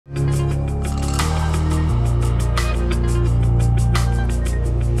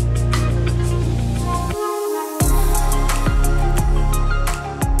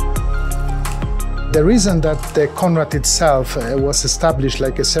The reason that the Conrad itself was established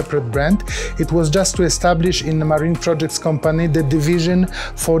like a separate brand, it was just to establish in the Marine Projects company the division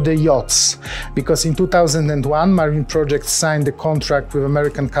for the yachts. Because in 2001, Marine Projects signed a contract with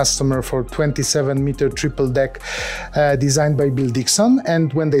American customer for 27-meter triple deck designed by Bill Dixon.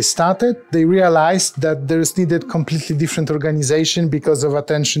 And when they started, they realized that there is needed completely different organization because of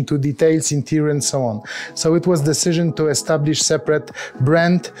attention to details, interior and so on. So it was decision to establish separate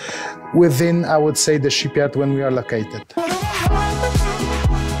brand within, I would say, the shipyard when we are located.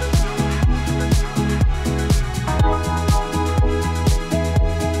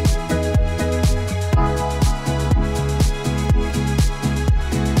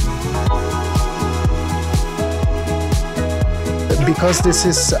 Because this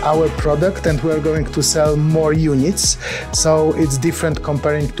is our product and we are going to sell more units, so it's different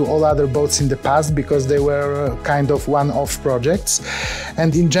comparing to all other boats in the past because they were kind of one-off projects.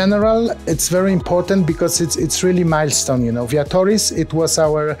 And in general, it's very important because it's really milestone, you know. Viatoris, it was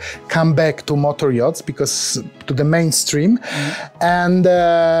our comeback to motor yachts because to the mainstream. And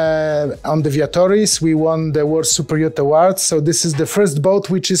on the Viatoris, we won the World SuperYacht Award. So this is the first boat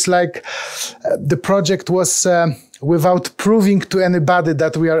which is like, the project was without proving to anybody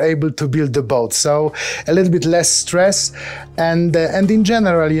that we are able to build the boat. So a little bit less stress, and in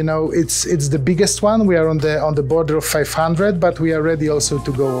general, you know, it's the biggest one. We are on the border of 500, but we are ready also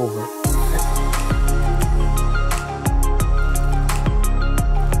to go over.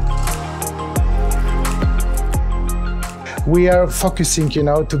 We are focusing, you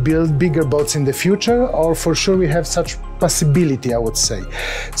know, to build bigger boats in the future, or for sure we have such possibility, I would say.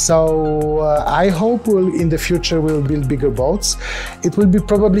 So I hope in the future we'll build bigger boats. It will be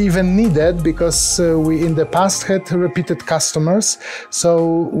probably even needed because we in the past had repeated customers.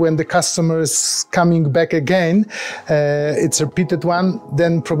 So when the customer is coming back again, it's a repeated one,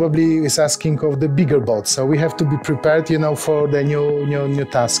 then probably is asking of the bigger boats. So we have to be prepared, you know, for the new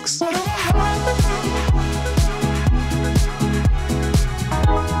tasks.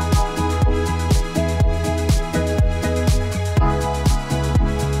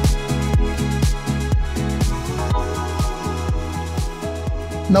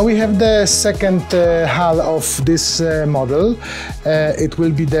 Now we have the second hull of this model. It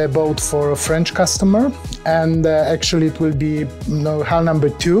will be the boat for a French customer, and actually it will be, you know, hull number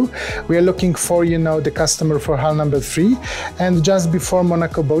 2. We are looking for, you know, the customer for hull number 3. And just before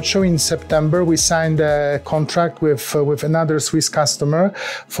Monaco Boat Show in September, we signed a contract with another Swiss customer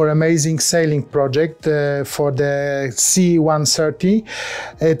for amazing sailing project for the C144.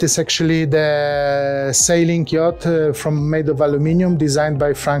 It is actually the sailing yacht made of aluminium, designed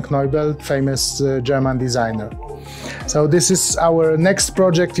by Frank Neubel, famous German designer. So this is our next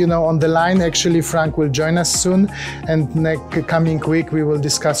project, you know, on the line. Actually, Frank will join us soon, and next coming week we will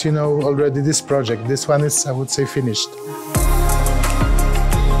discuss, you know, already this project. This one is, I would say, finished.